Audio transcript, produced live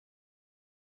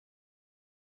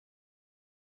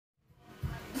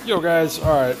Yo guys,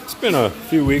 alright, it's been a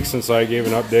few weeks since I gave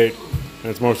an update, and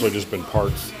it's mostly just been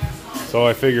parts. So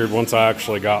I figured once I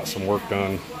actually got some work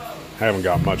done, I haven't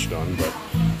got much done, but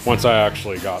once I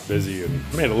actually got busy and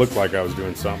made it look like I was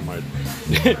doing something,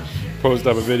 I'd post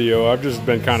up a video. I've just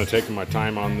been kind of taking my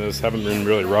time on this, haven't been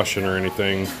really rushing or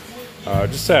anything.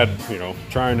 Just had,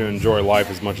 trying to enjoy life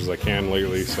as much as I can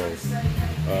lately, so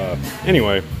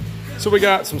anyway. So we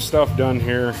got some stuff done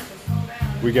here.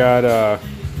 We got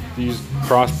these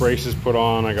cross braces put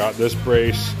on. I got this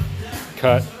brace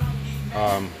cut.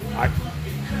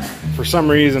 For some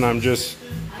reason I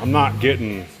wasn't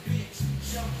getting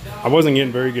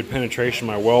very good penetration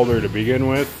in my welder to begin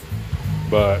with,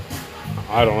 but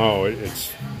I don't know,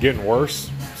 it's getting worse.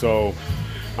 So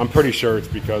I'm pretty sure it's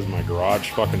because my garage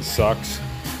fucking sucks,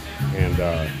 and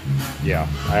yeah,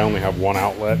 I only have one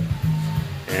outlet,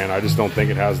 and I just don't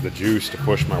think it has the juice to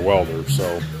push my welder.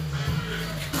 So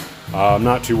I'm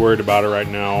not too worried about it right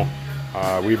now.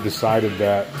 We've decided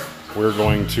that we're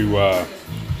going to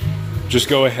just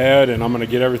go ahead and I'm going to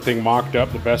get everything mocked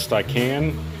up the best I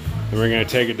can. And we're going to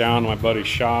take it down to my buddy's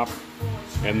shop.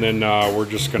 And then we're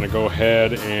just going to go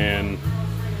ahead and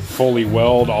fully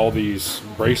weld all these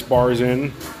brace bars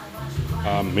in.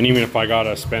 And even if I got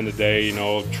to spend a day,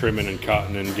 trimming and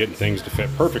cutting and getting things to fit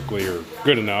perfectly or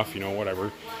good enough,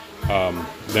 whatever,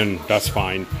 then that's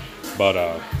fine.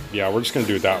 But yeah, we're just going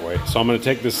to do it that way. So I'm going to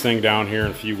take this thing down here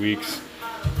in a few weeks.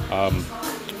 And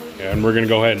we're going to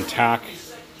go ahead and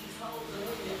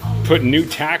put new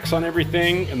tacks on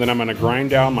everything. And then I'm going to grind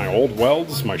down my old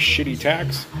welds, my shitty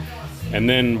tacks. And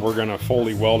then we're going to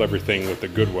fully weld everything with the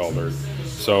good welder.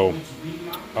 So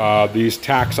these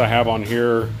tacks I have on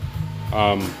here,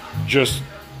 just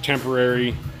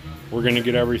temporary. We're going to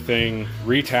get everything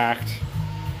re-tacked.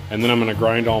 And then I'm going to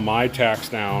grind all my tacks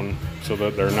down so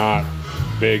that they're not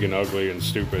big and ugly and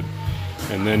stupid.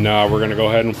 And then we're going to go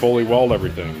ahead and fully weld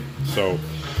everything. So,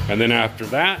 and then after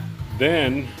that,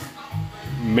 then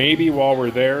maybe while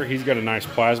we're there, he's got a nice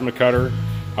plasma cutter.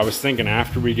 I was thinking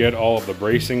after we get all of the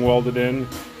bracing welded in,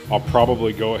 I'll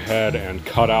probably go ahead and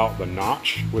cut out the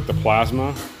notch with the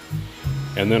plasma,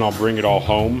 and then I'll bring it all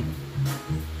home.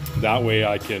 That way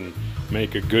I can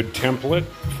make a good template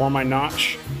for my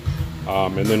notch.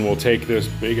 And then we'll take this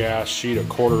big ass sheet of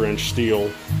 1/4-inch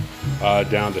steel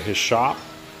down to his shop,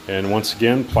 and once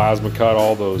again plasma cut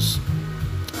all those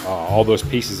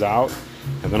pieces out,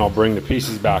 and then I'll bring the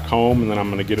pieces back home, and then I'm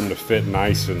going to get them to fit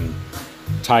nice and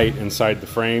tight inside the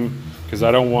frame, because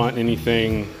I don't want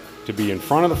anything to be in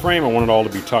front of the frame. I want it all to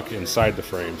be tucked inside the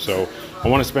frame. So I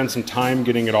want to spend some time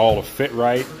getting it all to fit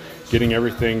right, getting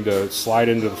everything to slide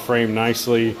into the frame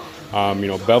nicely,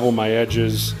 bevel my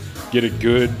edges, get a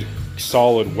good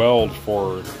solid weld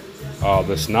for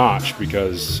this notch,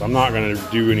 because I'm not going to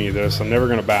do any of this. I'm never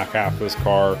going to back half this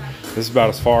car. This is about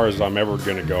as far as I'm ever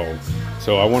going to go.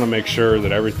 So I want to make sure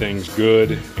that everything's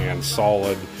good and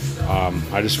solid.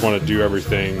 I just want to do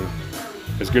everything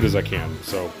as good as I can.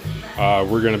 So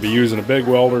we're going to be using a big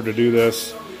welder to do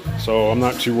this. So I'm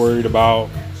not too worried about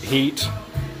heat.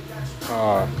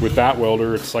 With that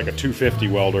welder, it's like a 250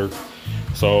 welder.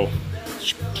 So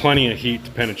plenty of heat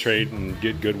to penetrate and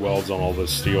get good welds on all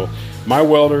this steel. My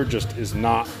welder just is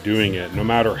not doing it. No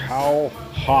matter how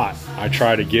hot I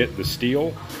try to get the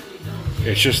steel,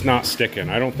 it's just not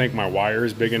sticking. I don't think my wire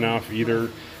is big enough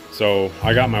either. So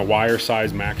I got my wire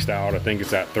size maxed out. I think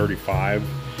it's at 35.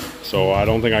 So I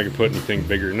don't think I can put anything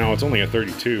bigger. No, it's only a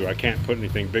 32. I can't put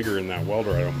anything bigger in that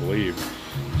welder, I don't believe.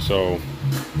 So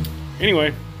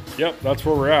anyway, yep, that's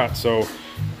where we're at. So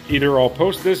either I'll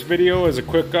post this video as a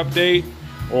quick update,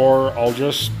 or I'll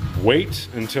just wait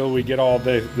until we get all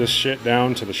this shit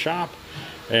down to the shop,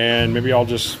 and maybe I'll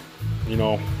just,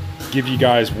 give you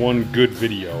guys one good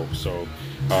video. So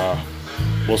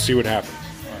we'll see what happens.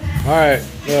 All right,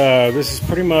 this is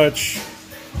pretty much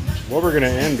what we're gonna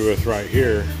end with right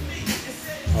here.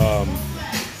 I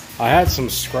had some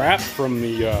scrap from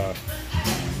the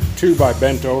tube I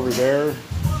bent over there.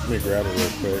 Let me grab it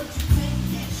real quick.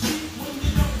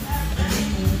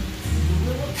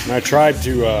 And I tried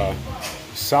to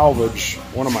salvage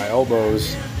one of my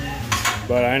elbows,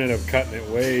 but I ended up cutting it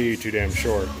way too damn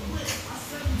short.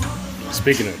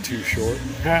 Speaking of too short,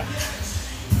 but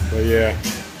yeah,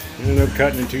 I ended up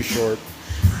cutting it too short.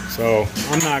 So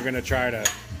I'm not gonna try to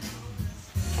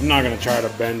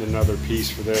bend another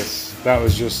piece for this. That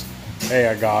was just, hey,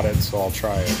 I got it, so I'll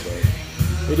try it, but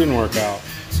it didn't work out.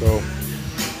 So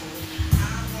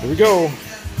here we go,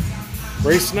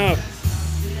 bracing up.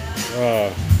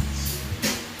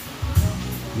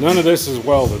 None of this is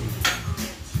welded.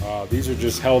 These are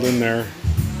just held in there.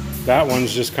 That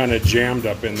one's just kind of jammed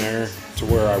up in there to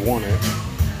where I want it.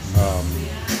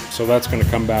 so that's going to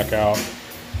come back out.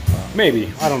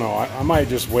 Maybe, I don't know. I might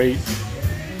just wait.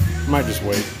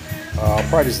 I'll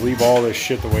probably just leave all this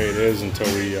shit the way it is until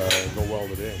we go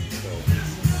weld it in. So,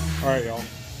 all right, y'all.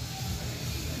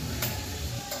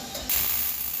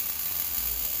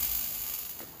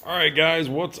 All right, guys,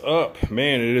 what's up?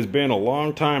 Man, it has been a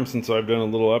long time since I've done a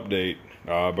little update,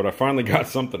 but I finally got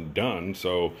something done.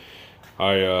 So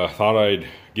I thought I'd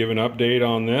give an update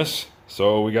on this.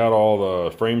 So we got all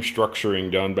the frame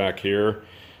structuring done back here.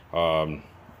 All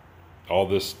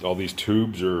these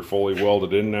tubes are fully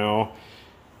welded in now.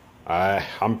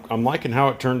 I'm liking how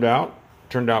it turned out.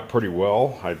 Turned out pretty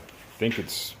well. I think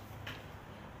it's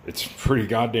pretty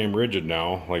goddamn rigid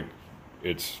now. Like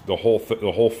it's the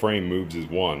whole frame moves as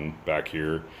one back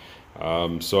here.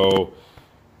 So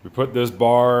we put this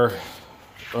bar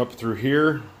up through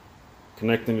here,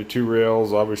 connecting the two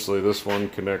rails. Obviously, this one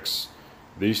connects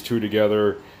these two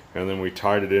together, and then we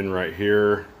tied it in right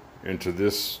here into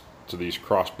these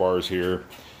crossbars here.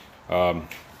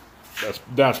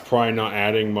 That's probably not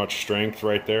adding much strength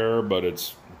right there, but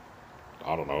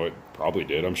I don't know, it probably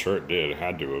did. I'm sure it did. It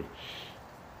had to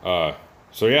have.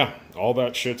 So yeah, all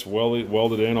that shit's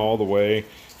welded in all the way.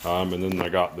 And then I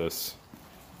got this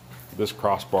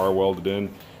crossbar welded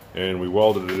in, and we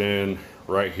welded it in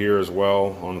right here as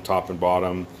well on the top and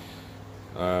bottom.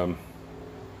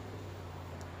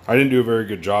 I didn't do a very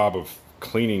good job of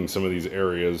cleaning some of these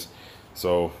areas,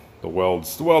 so the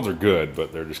welds are good,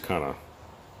 but they're just kind of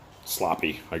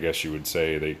sloppy, I guess you would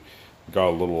say. They got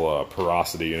a little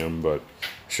porosity in them, but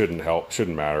shouldn't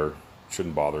matter,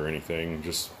 shouldn't bother anything.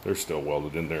 Just they're still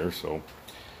welded in there. So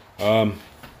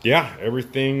yeah,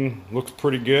 everything looks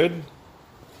pretty good.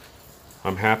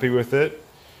 I'm happy with it.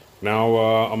 Now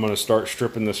I'm gonna start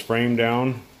stripping this frame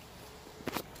down,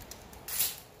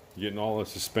 getting all the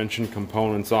suspension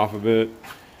components off of it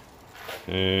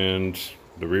and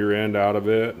the rear end out of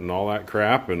it and all that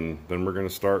crap, and then we're going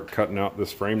to start cutting out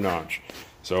this frame notch.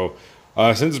 So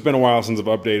since it's been a while since I've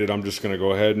updated, I'm just going to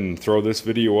go ahead and throw this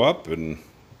video up, and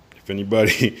if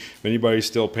anybody's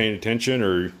still paying attention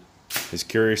or is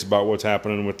curious about what's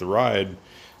happening with the ride,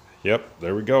 yep,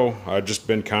 there we go. I've just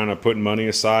been kind of putting money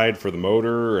aside for the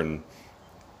motor, and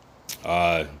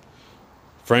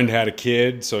friend had a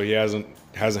kid, so he hasn't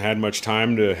had much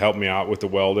time to help me out with the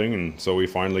welding, and so we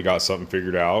finally got something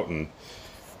figured out and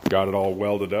got it all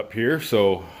welded up here.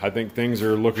 So I think things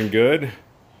are looking good.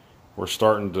 We're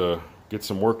starting to get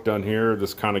some work done here.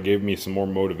 This kind of gave me some more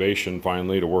motivation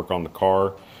finally to work on the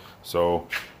car. So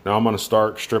now I'm going to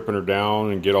start stripping her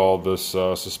down and get all this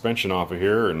suspension off of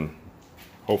here, and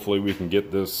hopefully we can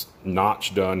get this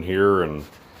notch done here in,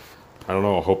 I don't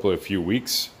know, hopefully a few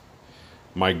weeks.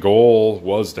 My goal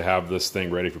was to have this thing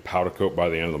ready for powder coat by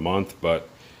the end of the month, but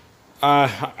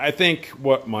I think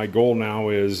what my goal now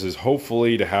is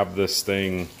hopefully to have this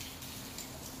thing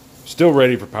still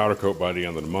ready for powder coat by the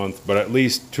end of the month, but at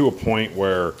least to a point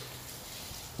where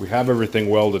we have everything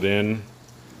welded in,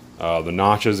 the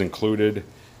notches included,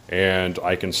 and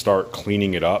I can start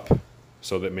cleaning it up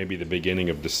so that maybe the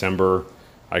beginning of December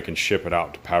I can ship it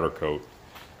out to powder coat.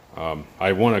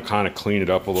 I want to kind of clean it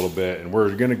up a little bit, and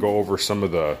we're going to go over some of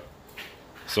the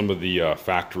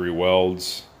factory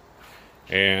welds.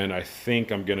 And I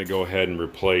think I'm going to go ahead and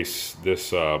replace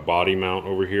this body mount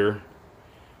over here.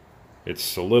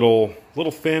 It's a little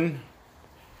thin,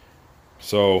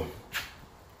 so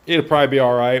it'll probably be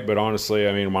all right. But honestly,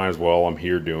 I mean, might as well. I'm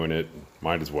here doing it.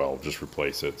 Might as well just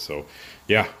replace it. So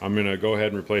yeah, I'm going to go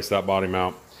ahead and replace that body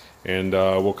mount, and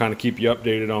we'll kind of keep you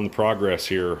updated on the progress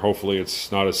here. Hopefully,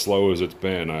 it's not as slow as it's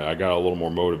been. I got a little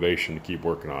more motivation to keep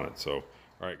working on it. So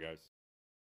all right, guys.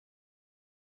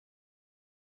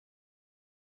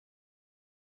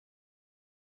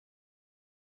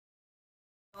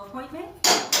 Appointment?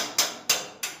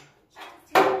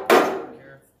 And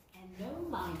no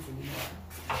lines anymore.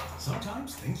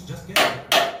 Sometimes things just get better.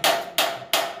 $1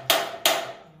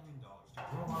 million to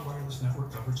grow our wireless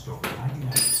network coverage to over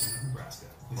 99% of Nebraska.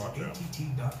 Visit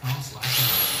att.com/. Get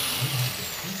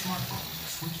 2 smartphones and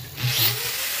switch to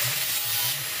AT&T.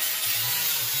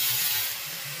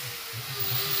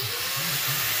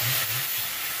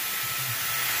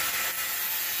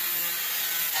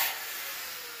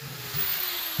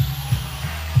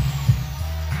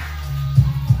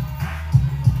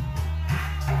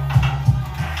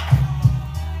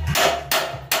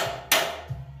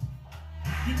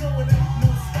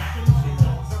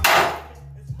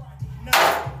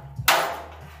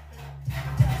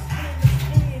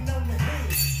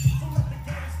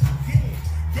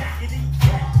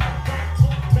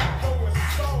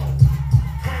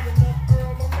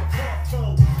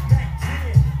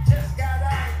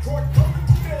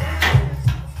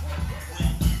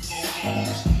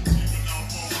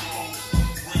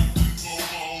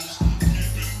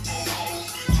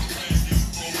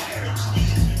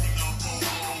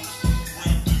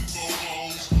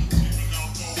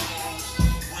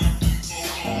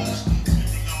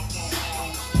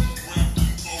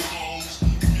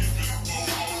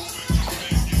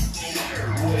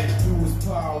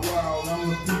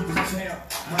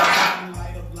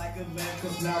 like a lamb,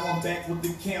 cause now I'm back with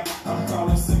the camp. I'm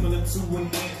calling similar to an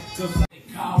ant, cause they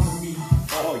calling me.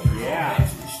 Oh yeah.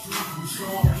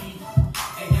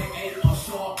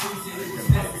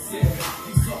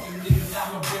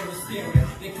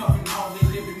 They coming home, they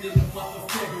living in the month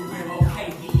of February. Okay,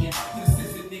 then. This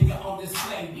is a nigga on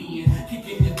display, then.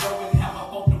 Kicking the door and have my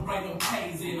phone to write on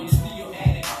pays in. I'm still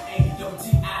at it.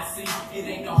 A-W-T-I-C. It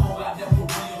ain't no hoe out there for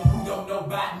real. Who don't know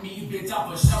about me, bitch,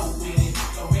 I'm a show with it.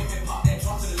 Don't make me pop that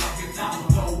trunk to the left, bitch, I will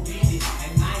go get it.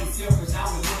 And I ain't selfish, I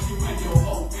will let you in your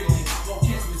whole feeling. Won't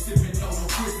catch me sipping on no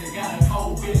prison, got a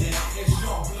cold feeling. It's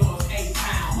short blood, 8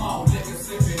 pounds, all liquor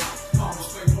sipping. Coming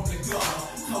straight from the gutter.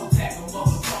 Toe tag a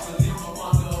motherfucker, leave him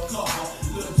under a cover.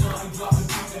 Lil Johnny drop the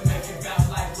beat to make it bounce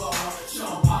like rubber.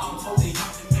 Sean Paul told the heat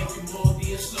to make it more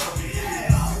than sluggy.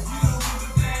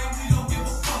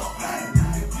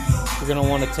 You're gonna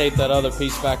want to tape that other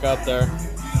piece back up there.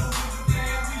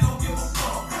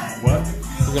 What?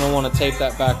 You're gonna want to tape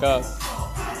that back up.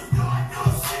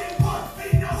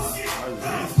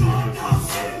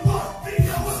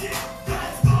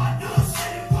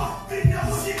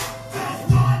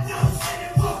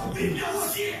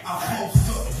 I post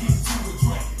up, get to a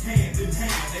drink, hand in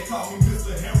hand. They call me